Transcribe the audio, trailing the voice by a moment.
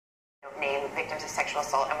victims of sexual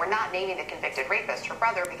assault, and we're not naming the convicted rapist, her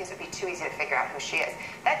brother, because it would be too easy to figure out who she is.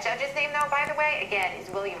 That judge's name, though, by the way, again, is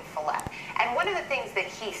William Follett. And one of the things that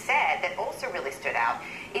he said that also really stood out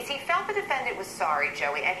is he felt the defendant was sorry,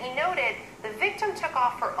 Joey, and he noted the victim took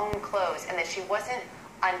off her own clothes and that she wasn't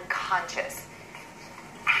unconscious.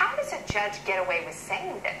 How does a judge get away with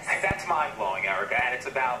saying this? That's mind-blowing, Erica, and it's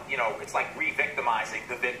about, it's like re-victimizing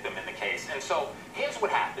the victim in the case. And so here's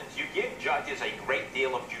what happens. You give judges a great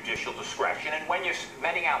deal of judicial discretion, and when you're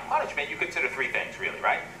meting out punishment, you consider three things, really,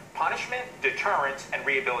 right? Punishment, deterrence, and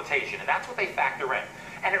rehabilitation, and that's what they factor in.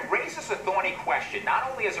 And it raises a thorny question, not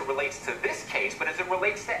only as it relates to this case, but as it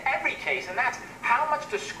relates to every case, and that's how much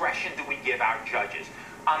discretion do we give our judges?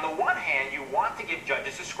 On the one hand, you want to give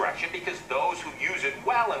judges discretion because those who use it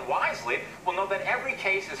well and wisely will know that every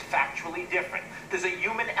case is factually different. There's a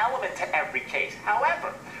human element to every case.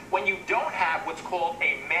 However, when you don't have what's called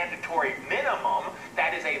a mandatory minimum,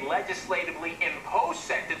 that is a legislatively imposed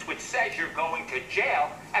sentence which says you're going to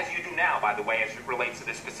jail, as you do now, by the way, as it relates to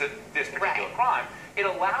this particular crime, it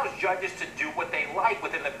allows judges to do what they like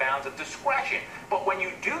within the bounds of discretion. But when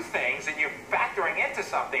you do things and you're factoring into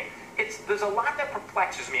something, there's a lot that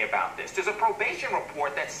perplexes me about this. There's a probation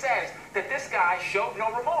report that says that this guy showed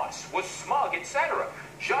no remorse, was smug, etc.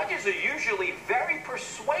 Judges are usually very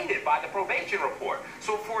persuaded by the probation report.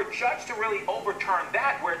 So for a judge to really overturn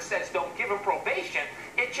that where it says don't give him probation,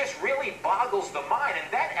 it just really boggles the mind.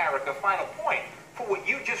 And then, Erica, final point, for what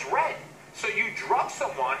you just read. So you drug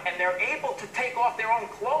someone and they're able to take off their own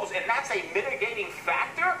clothes, and that's a mitigating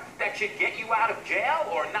factor that should get you out of jail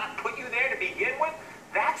or not put you there to begin with?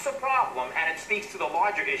 That's a problem, and it speaks to the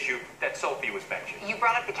larger issue that Sophie was mentioning. You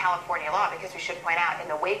brought up the California law because we should point out, in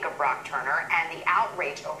the wake of Brock Turner and the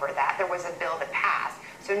outrage over that, there was a bill that passed.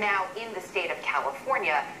 So now, in the state of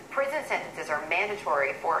California, prison sentences are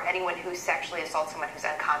mandatory for anyone who sexually assaults someone who's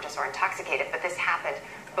unconscious or intoxicated, but this happened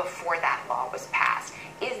before that law was passed.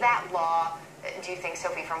 Is that law, do you think,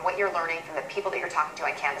 Sophie, from what you're learning from the people that you're talking to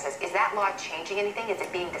on campuses, is that law changing anything? Is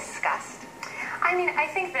it being discussed? I mean, I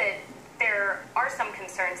think that there are some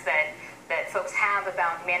concerns that folks have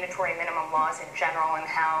about mandatory minimum laws in general and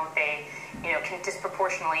how they, can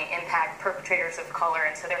disproportionately impact perpetrators of color.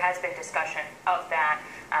 And so there has been discussion of that,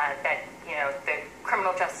 the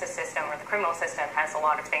criminal justice system or the criminal system has a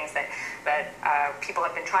lot of things that people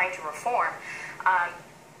have been trying to reform.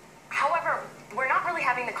 However, we're not really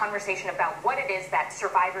having the conversation about what it is that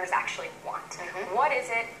survivors actually want. Mm-hmm. What is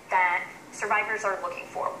it that survivors are looking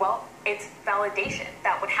for? Well, it's validation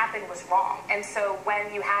that what happened was wrong. And so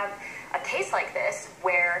when you have a case like this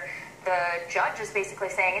where the judge is basically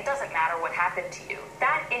saying it doesn't matter what happened to you,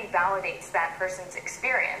 that invalidates that person's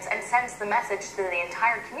experience and sends the message to the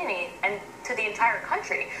entire community and to the entire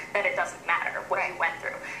country that it doesn't matter what you went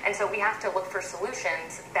through. And so we have to look for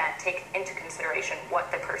solutions that take into consideration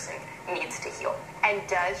what the person needs to heal. And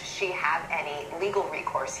does she have any legal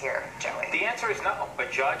recourse here, Joey? The answer is no.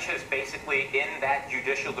 A judge has basically, in that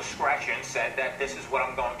judicial discretion, said that this is what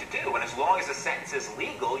I'm going to do. And as long as the sentence is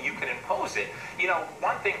legal, you can impose it.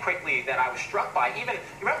 One thing quickly that I was struck by, you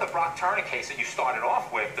remember the Brock Turner case that you started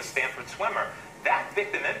off with, the Stanford swimmer? That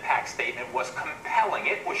victim impact statement was compelling.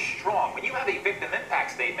 It was strong. When you have a victim impact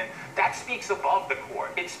statement, that speaks above the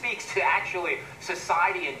court. It speaks to actually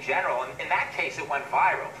society in general. And in that case, it went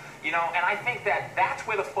viral. And I think that that's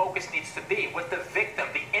where the focus needs to be, with the victim,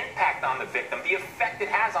 the impact on the victim, the effect it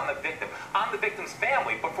has on the victim's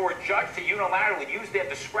family. But for a judge to unilaterally use their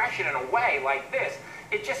discretion in a way like this,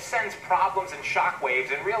 it just sends problems and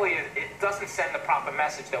shockwaves, and really it doesn't send the proper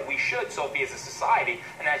message that we should, Sophie, as a society,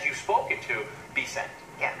 and as you've spoken to, be sent.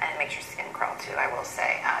 Yeah, and it makes your skin crawl too, I will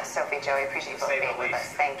say. Sophie, Joey, appreciate you both being with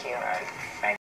us. Thank you. All right.